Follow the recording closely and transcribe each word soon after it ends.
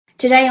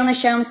Today on the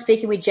show, I'm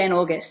speaking with Jenn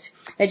August.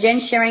 Now,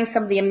 Jen's sharing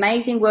some of the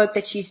amazing work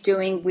that she's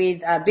doing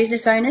with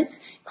business owners,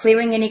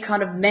 clearing any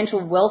kind of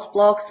mental wealth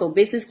blocks or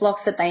business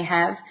blocks that they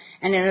have,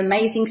 and an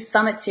amazing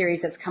summit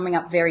series that's coming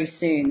up very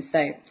soon.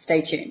 So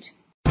stay tuned.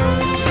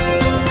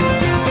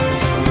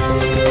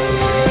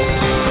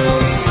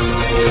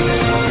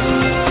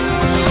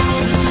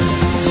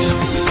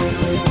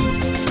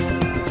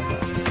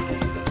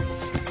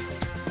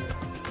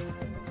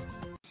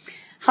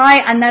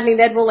 Hi, I'm Natalie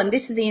Ledwell, and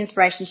this is The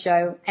Inspiration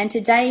Show. And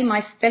today, my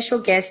special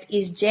guest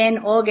is Jenn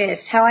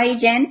August. How are you,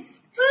 Jenn?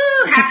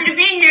 Woo, happy to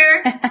be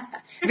here.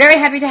 Very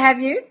happy to have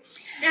you.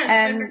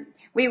 Yes.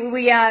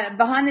 We are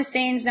behind the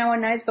scenes, no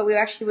one knows, but we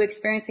were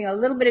experiencing a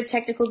little bit of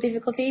technical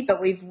difficulty, but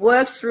we've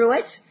worked through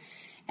it,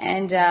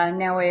 and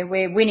now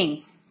we're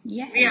winning.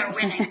 Yeah. We are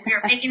winning. We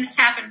are making this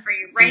happen for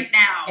you right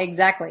now.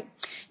 Exactly.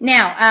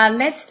 Now,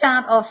 let's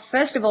start off,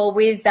 first of all,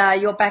 with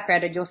your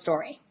background and your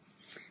story.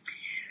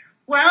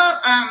 Well,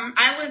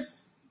 I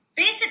was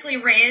basically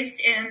raised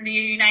in the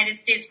United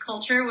States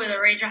culture with a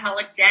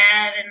rageaholic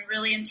dad and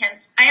really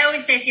intense. I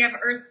always say if you have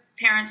earth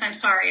parents, I'm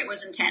sorry, it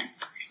was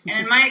intense. And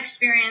in my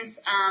experience,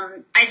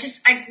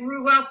 I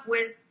grew up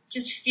with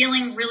just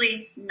feeling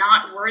really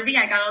not worthy.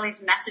 I got all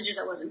these messages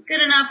I wasn't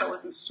good enough, I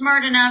wasn't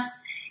smart enough.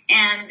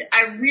 And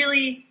I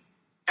really,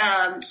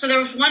 so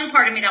there was one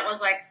part of me that was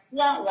like,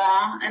 wah,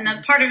 wah. And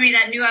the part of me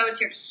that knew I was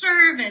here to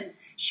serve and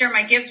share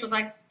my gifts was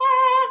like,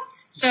 oh.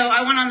 So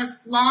I went on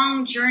this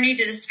long journey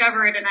to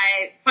discover it, and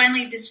I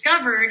finally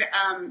discovered,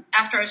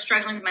 after I was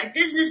struggling with my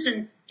business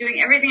and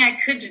doing everything I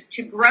could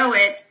to grow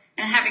it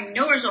and having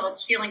no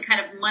results, feeling kind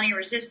of money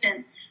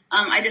resistant,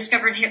 I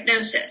discovered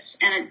hypnosis,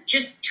 and it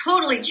just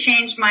totally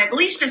changed my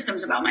belief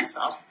systems about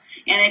myself.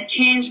 And it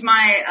changed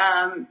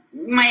I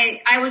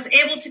was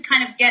able to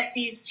kind of get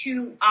these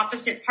two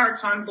opposite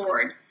parts on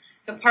board.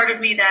 The part of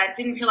me that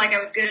didn't feel like I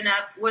was good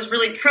enough was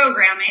really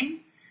programming.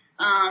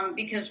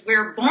 Because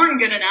we're born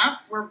good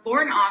enough, we're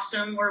born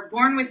awesome, we're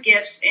born with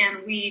gifts,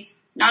 and we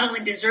not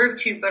only deserve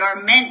to, but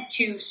are meant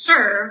to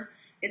serve.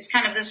 It's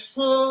kind of this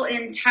whole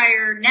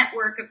entire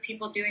network of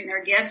people doing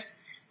their gift,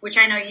 which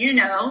I know you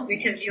know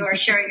because you are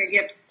sharing your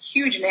gift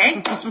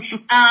hugely.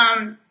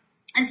 And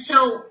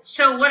so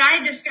what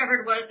I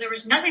discovered was there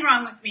was nothing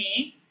wrong with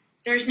me.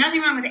 There's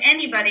nothing wrong with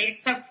anybody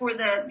except for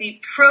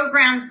the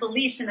programmed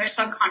beliefs in their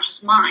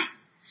subconscious mind.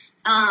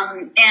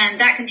 And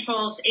that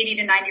controls 80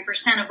 to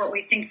 90% of what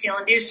we think, feel,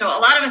 and do. So a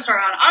lot of us are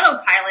on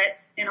autopilot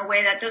in a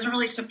way that doesn't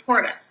really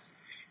support us.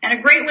 And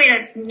a great way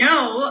to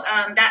know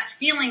that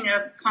feeling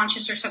of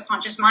conscious or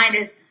subconscious mind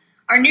is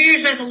our New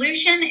Year's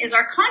resolution is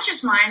our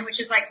conscious mind, which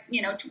is like,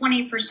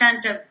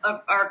 20%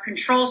 of our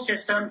control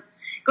system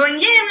going,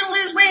 yeah, I'm going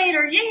to lose weight,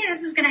 or yeah,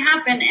 this is going to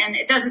happen. And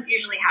it doesn't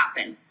usually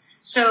happen.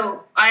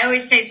 So I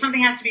always say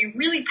something has to be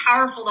really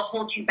powerful to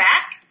hold you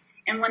back.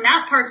 And when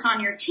that part's on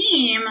your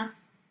team,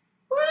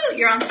 woo,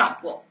 you're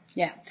unstoppable.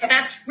 Yeah. So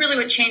that's really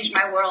what changed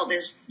my world,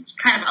 is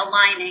kind of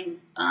aligning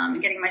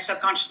and getting my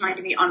subconscious mind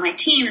to be on my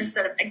team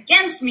instead of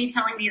against me,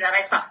 telling me that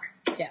I suck.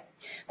 Yeah.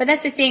 But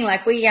that's the thing,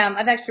 like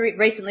I've actually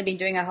recently been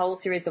doing a whole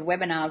series of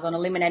webinars on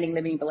eliminating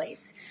limiting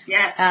beliefs.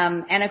 Yes.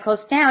 And of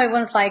course now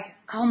everyone's like,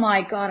 oh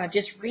my God, I've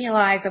just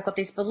realized I've got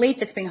this belief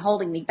that's been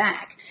holding me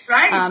back.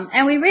 Right.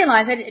 And we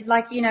realize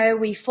that,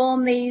 we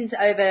form these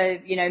over,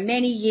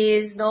 many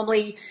years.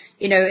 Normally,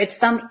 it's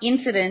some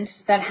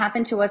incident that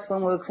happened to us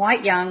when we were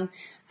quite young.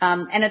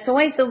 And it's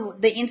always the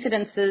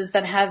incidences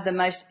that have the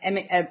most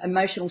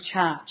emotional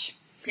charge.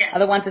 Yes. Are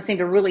the ones that seem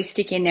to really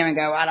stick in there and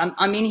go, right,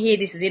 I'm in here,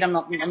 this is it, I'm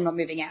not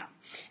moving out.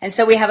 And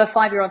so we have a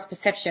 5-year-old's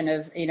perception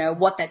of,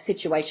 what that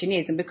situation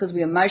is. And because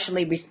we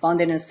emotionally respond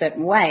in a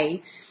certain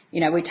way,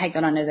 we take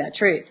that on as our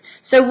truth.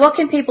 So what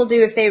can people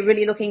do if they're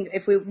really looking,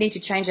 if we need to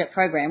change that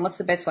program? What's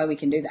the best way we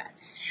can do that?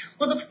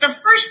 Well, the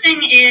first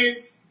thing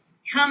is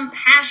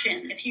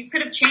compassion. If you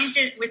could have changed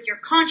it with your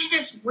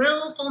conscious,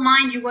 willful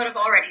mind, you would have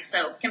already.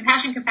 So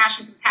compassion,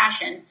 compassion,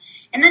 compassion.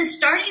 And then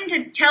starting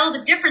to tell the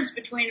difference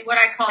between what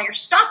I call your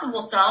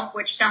stoppable self,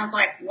 which sounds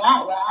like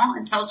wah wah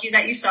and tells you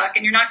that you suck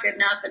and you're not good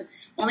enough, and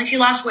only if you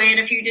lost weight,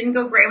 if you didn't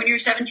go great when you were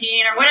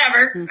 17 or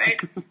whatever,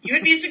 right? You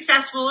would be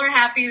successful or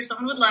happy or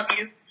someone would love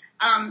you.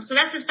 So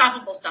that's the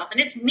stoppable self. And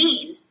it's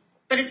mean.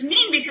 But it's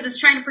mean because it's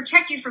trying to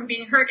protect you from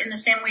being hurt in the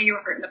same way you were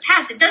hurt in the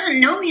past. It doesn't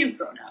know you've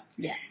grown up.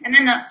 Yeah. And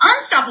then the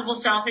unstoppable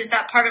self is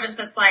that part of us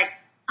that's like,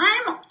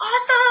 I'm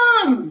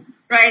awesome,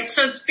 right?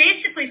 So it's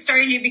basically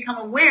starting to become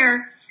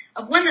aware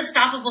of when the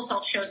stoppable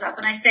self shows up.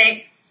 And I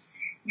say,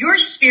 your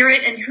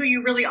spirit and who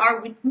you really are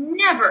would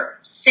never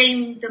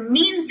say the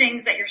mean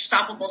things that your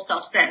stoppable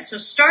self says. So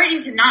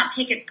starting to not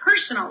take it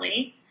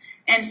personally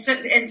and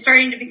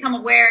starting to become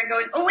aware and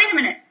going, oh, wait a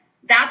minute,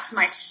 that's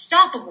my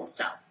stoppable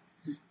self.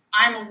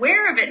 I'm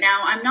aware of it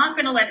now. I'm not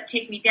going to let it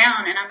take me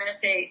down. And I'm going to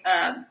say,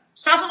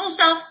 stoppable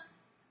self,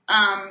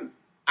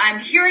 I'm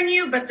hearing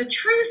you, but the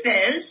truth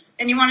is,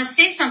 and you want to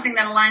say something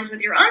that aligns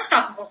with your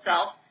unstoppable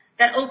self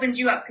that opens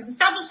you up. Because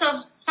the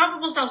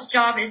stoppable self's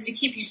job is to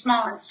keep you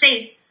small and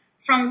safe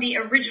from the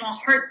original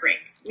heartbreak,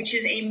 which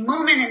is a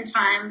moment in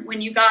time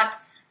when you got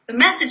the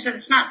message that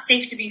it's not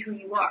safe to be who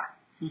you are.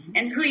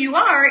 And who you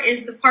are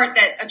is the part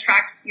that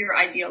attracts your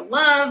ideal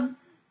love,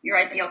 your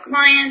ideal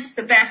clients,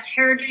 the best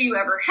hairdo you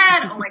ever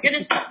had. Oh my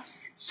goodness.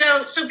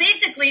 So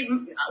basically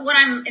what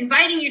I'm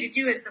inviting you to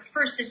do is the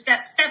first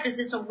step is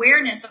this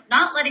awareness of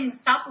not letting the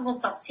stoppable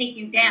self take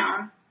you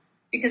down,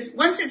 because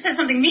once it says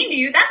something mean to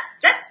you,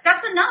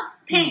 that's enough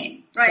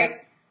pain, right? Yeah.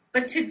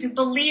 But to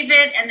believe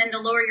it and then to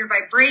lower your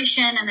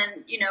vibration and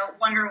then,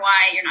 wonder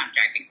why you're not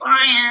attracting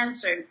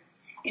clients or,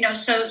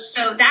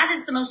 so that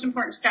is the most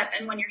important step.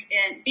 And when you're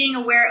being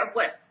aware of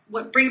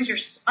what brings your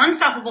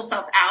unstoppable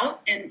self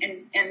out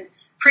and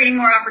creating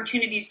more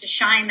opportunities to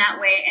shine that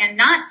way and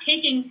not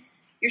taking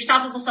your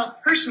stoppable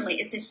self personally.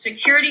 It's a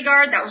security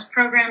guard that was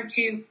programmed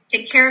to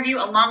take care of you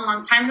a long,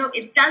 long time ago.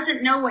 It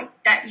doesn't know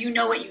that you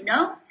know what you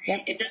know.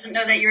 Yep. It doesn't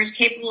know that you're as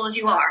capable as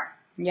you are.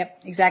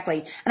 Yep,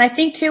 exactly. And I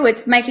think too,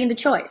 it's making the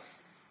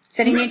choice,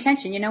 setting the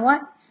intention. You know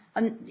what?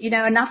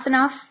 Enough's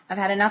enough. I've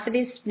had enough of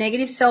this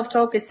negative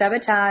self-talk, this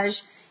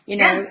sabotage,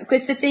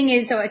 because the thing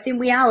is, so I think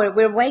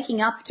we're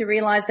waking up to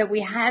realize that we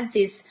have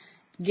this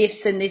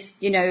gifts and this,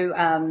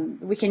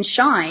 we can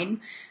shine.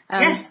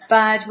 Yes.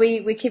 But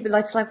we keep,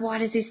 it's like, why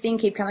does this thing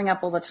keep coming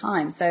up all the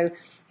time? So,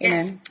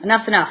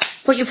 enough's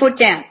enough. Put your foot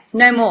down.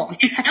 No more.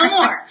 No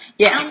more.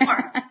 Yeah. No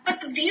more.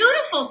 But the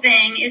beautiful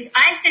thing is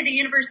I say the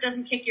universe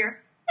doesn't kick your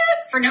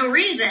for no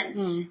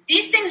reason.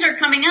 These things are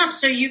coming up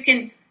so you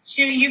can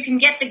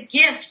get the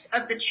gift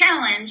of the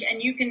challenge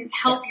and you can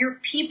help your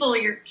people,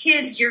 your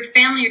kids, your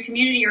family, your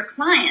community, your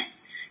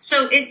clients.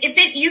 So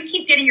if you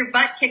keep getting your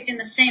butt kicked in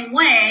the same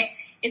way,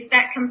 it's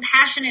that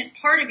compassionate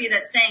part of you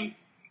that's saying,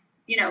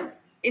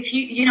 if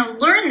you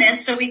learn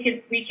this so we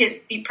could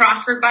be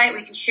prospered by it,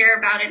 we can share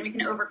about it, and we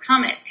can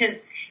overcome it.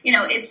 Because,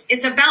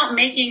 it's about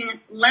making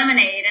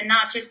lemonade and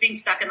not just being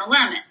stuck in the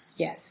lemons.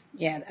 Yes.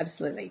 Yeah,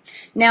 absolutely.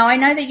 Now, I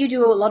know that you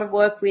do a lot of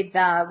work with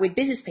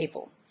business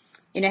people,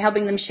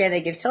 helping them share their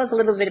gifts. Tell us a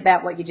little bit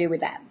about what you do with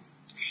that.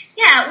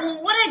 Yeah.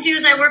 Well, what I do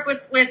is I work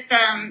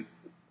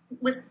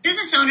with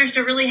business owners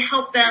to really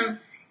help them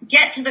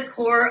get to the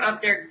core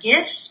of their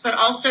gifts, but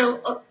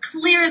also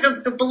clear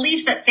the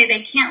beliefs that say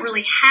they can't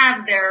really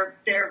have their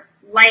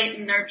light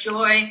and their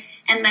joy,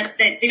 and that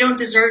they don't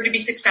deserve to be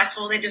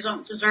successful. They just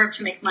don't deserve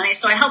to make money.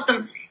 So I help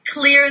them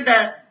clear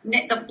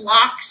the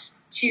blocks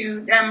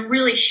to them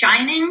really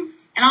shining,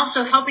 and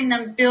also helping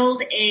them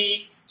build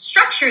a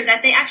structure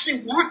that they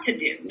actually want to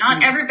do.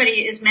 Not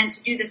everybody is meant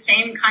to do the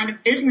same kind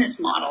of business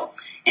model,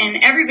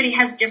 and everybody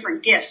has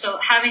different gifts. So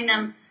having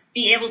them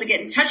be able to get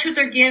in touch with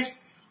their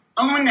gifts,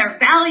 own their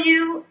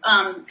value,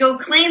 go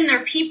claim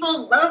their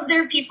people, love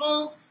their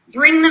people,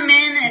 bring them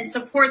in and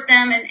support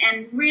them,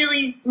 and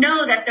really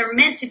know that they're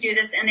meant to do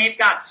this, and they've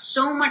got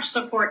so much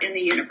support in the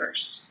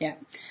universe. Yeah.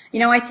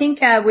 I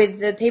think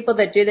with the people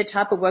that do the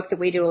type of work that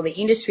we do, or the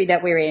industry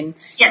that we're in,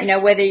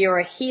 yes. Whether you're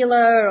a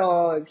healer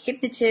or a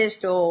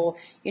hypnotist, or,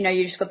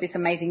 you just got this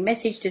amazing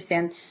message to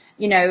send,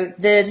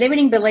 the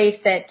limiting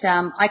belief that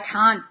I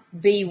can't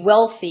be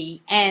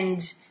wealthy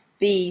and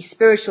be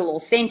spiritual,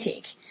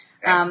 authentic,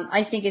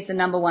 I think is the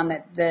number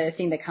one, the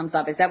thing that comes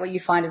up. Is that what you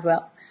find as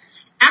well?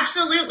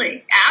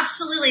 Absolutely.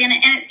 Absolutely. And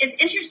it's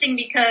interesting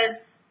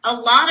because a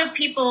lot of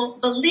people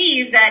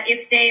believe that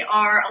if they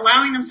are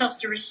allowing themselves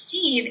to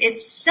receive,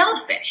 it's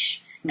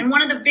selfish. And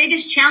one of the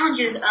biggest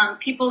challenges,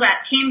 people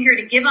that came here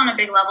to give on a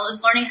big level,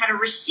 is learning how to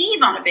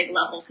receive on a big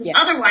level, because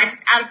otherwise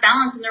it's out of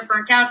balance and they're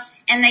burnt out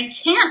and they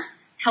can't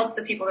help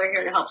the people they're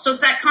here to help. So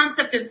it's that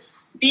concept of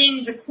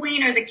being the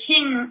queen or the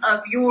king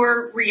of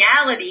your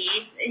reality,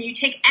 and you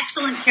take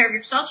excellent care of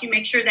yourself. You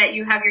make sure that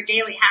you have your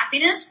daily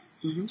happiness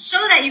so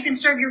that you can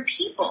serve your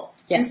people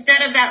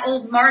instead of that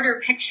old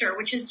martyr picture,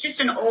 which is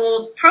just an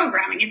old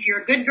programming. If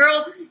you're a good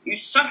girl, you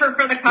suffer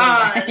for the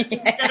cause.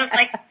 Instead of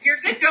if you're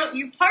a good girl,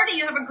 you party,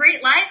 you have a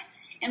great life.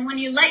 And when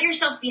you let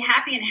yourself be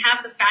happy and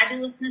have the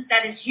fabulousness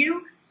that is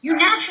you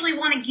naturally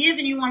want to give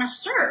and you want to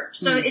serve.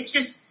 So it's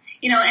just,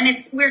 and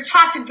we're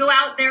taught to go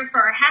out there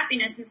for our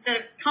happiness instead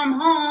of come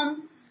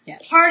home,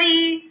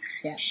 party,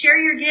 share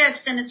your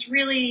gifts. And it's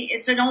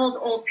an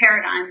old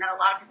paradigm that a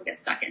lot of people get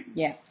stuck in.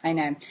 Yeah, I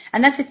know.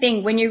 And that's the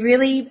thing. When you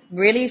really,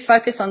 really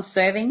focus on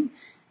serving,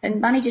 then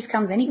money just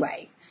comes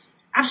anyway.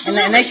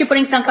 Absolutely. Unless you're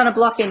putting some kind of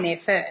block in there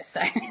first. So.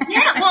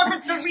 Yeah, well,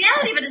 the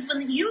reality of it is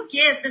when you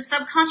give, the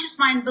subconscious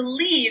mind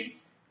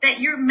believes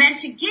that you're meant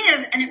to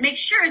give, and it makes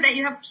sure that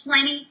you have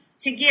plenty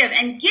to give.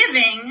 And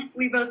giving,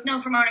 we both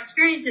know from our own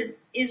experiences,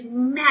 is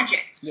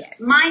magic. Yes.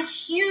 My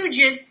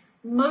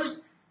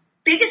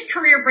biggest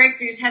career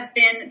breakthroughs have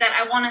been that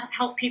I want to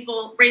help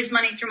people raise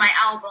money through my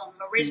album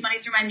or raise money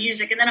through my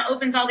music. And then it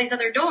opens all these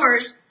other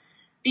doors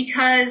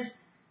because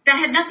that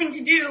had nothing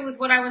to do with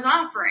what I was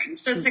offering.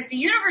 So it's like the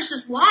universe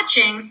is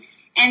watching,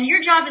 and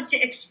your job is to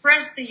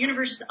express the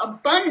universe's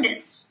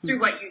abundance through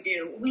what you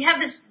do. We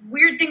have this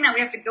weird thing that we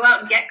have to go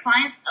out and get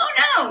clients.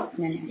 Oh,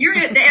 no. You're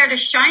there to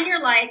shine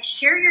your light,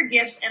 share your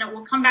gifts, and it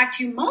will come back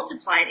to you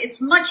multiplied. It's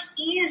much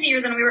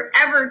easier than we were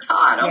ever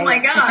taught. Oh, my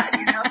God,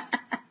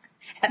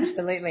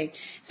 Absolutely.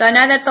 So I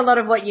know that's a lot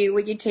of what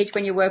you teach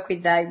when you work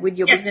with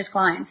your Yes. business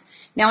clients.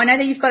 Now I know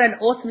that you've got an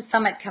awesome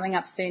summit coming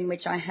up soon,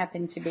 which I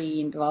happen to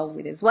be involved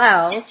with as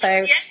well. Yes, So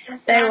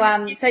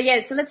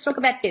yes. so let's talk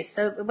about this.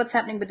 So what's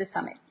happening with the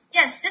summit?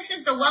 Yes, this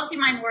is the Wealthy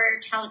Mind Warrior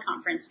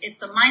Teleconference. It's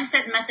the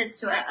mindset and methods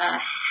to a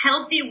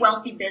healthy,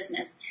 wealthy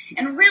business.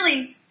 And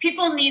really,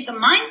 people need the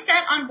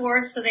mindset on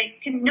board so they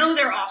can know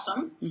they're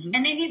awesome. Mm-hmm.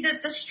 And they need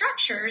the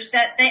structures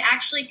that they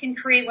actually can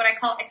create what I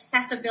call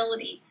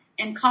accessibility,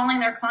 and calling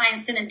their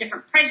clients in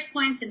different price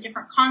points and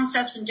different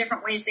concepts and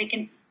different ways they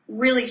can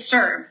really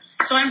serve.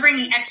 So I'm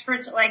bringing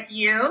experts like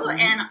you mm-hmm.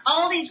 and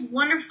all these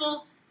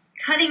wonderful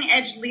cutting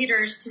edge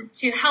leaders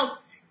to help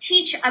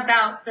teach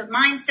about the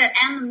mindset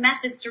and the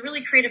methods to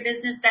really create a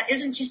business that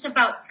isn't just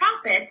about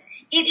profit.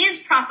 It is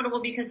profitable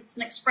because it's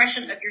an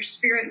expression of your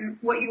spirit and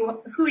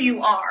who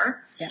you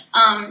are. Yeah.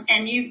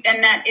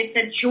 And that it's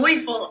a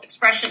joyful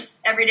expression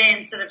every day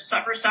instead of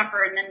suffer,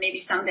 and then maybe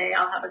someday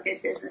I'll have a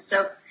good business.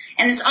 So,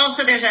 and it's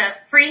also, there's a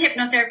free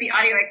hypnotherapy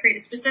audio I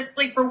created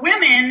specifically for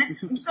women.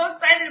 I'm so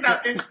excited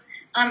about this.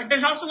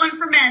 There's also one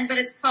for men, but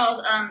it's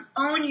called,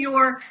 Own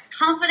Your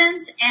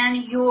Confidence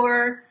and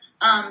Your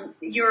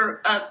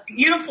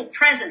beautiful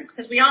presence,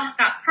 because we all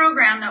got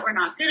programmed that we're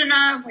not good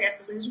enough, we have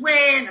to lose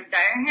weight and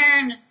dye our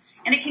hair,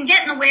 and it can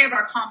get in the way of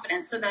our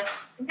confidence. So the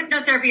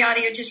hypnotherapy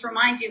audio just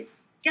reminds you,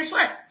 guess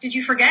what? Did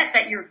you forget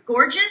that you're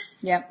gorgeous?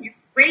 Yep. You're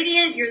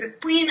radiant. You're the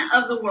queen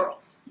of the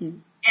world.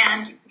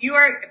 And you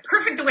are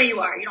perfect the way you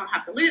are. You don't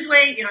have to lose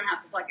weight. You don't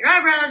have to pluck your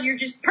eyebrows. You're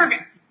just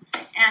perfect.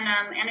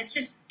 And it's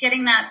just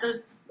getting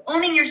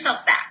owning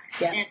yourself back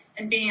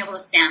and being able to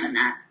stand in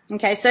that.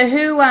 Okay, so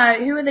who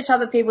are the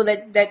type of people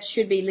that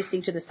should be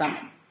listening to the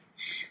summit?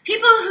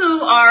 People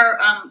who are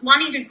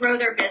wanting to grow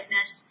their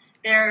business.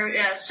 They're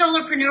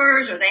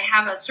solopreneurs, or they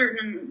have a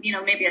certain,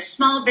 maybe a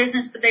small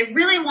business, but they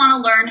really want to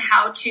learn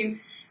how to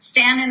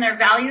stand in their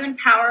value and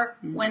power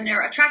when they're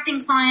attracting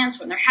clients,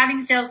 when they're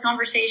having sales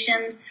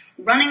conversations,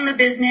 running the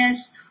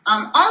business.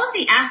 All of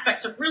the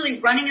aspects of really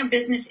running a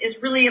business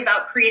is really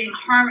about creating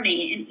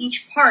harmony in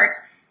each part.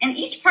 And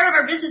each part of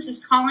our business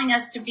is calling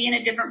us to be in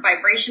a different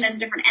vibration and a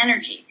different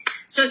energy.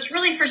 So it's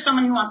really for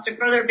someone who wants to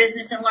grow their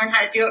business and learn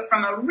how to do it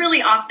from a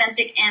really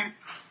authentic and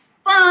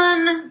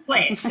fun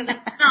place. Because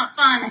if it's not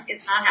fun,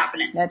 it's not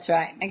happening. That's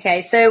right.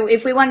 Okay, so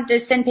if we wanted to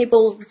send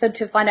people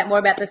to find out more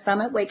about the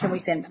summit, where can we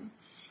send them?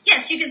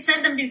 Yes, you can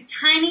send them to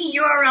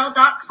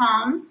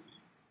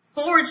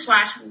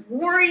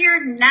tinyurl.com/warrior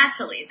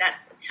Natalie.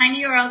 That's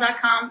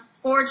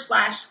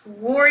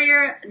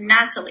tinyurl.com/warrior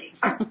Natalie.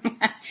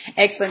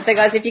 Excellent. So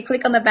guys, if you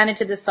click on the banner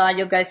to the side,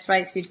 you'll go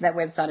straight through to that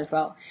website as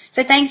well.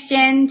 So thanks,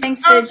 Jen.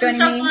 Thanks for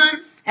joining me.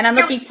 Fun. And I'm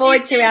looking forward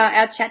to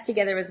our chat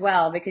together as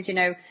well, because,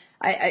 I'm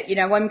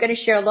going to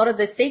share a lot of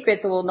the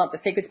secrets, or not the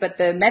secrets, but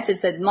the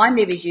methods that my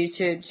movies use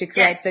to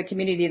create the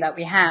community that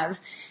we have.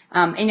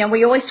 And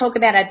we always talk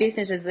about our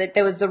businesses, that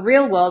there was the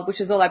real world, which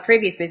was all our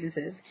previous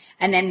businesses.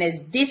 And then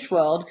there's this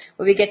world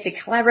where we get to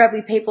collaborate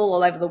with people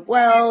all over the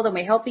world, and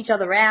we help each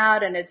other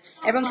out. And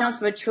everyone comes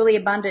from a truly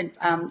abundant,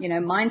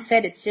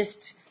 mindset. It's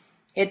just,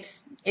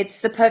 it's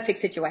the perfect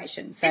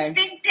situation. So it's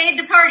being paid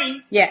to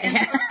party.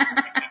 Yeah.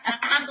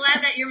 I'm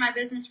glad that you're my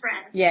business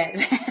friend. Yeah.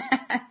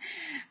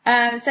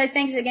 So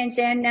thanks again,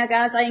 Jen. Now,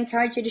 guys, I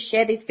encourage you to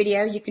share this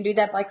video. You can do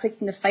that by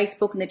clicking the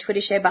Facebook and the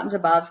Twitter share buttons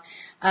above.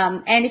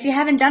 And if you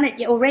haven't done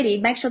it already,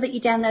 make sure that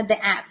you download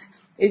the app.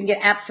 You can get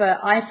an app for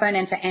iPhone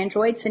and for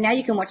Android. So now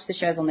you can watch the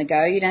shows on the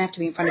go. You don't have to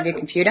be in front of your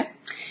computer.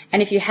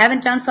 And if you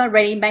haven't done so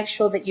already, make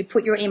sure that you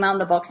put your email in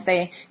the box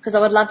there, because I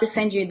would love to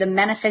send you the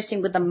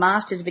Manifesting with the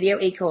Masters video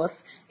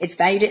e-course. It's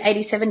valued at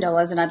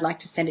 $87, and I'd like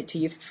to send it to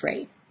you for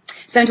free.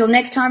 So until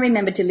next time,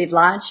 remember to live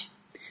large,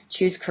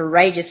 choose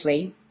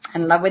courageously,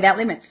 and love without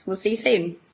limits. We'll see you soon.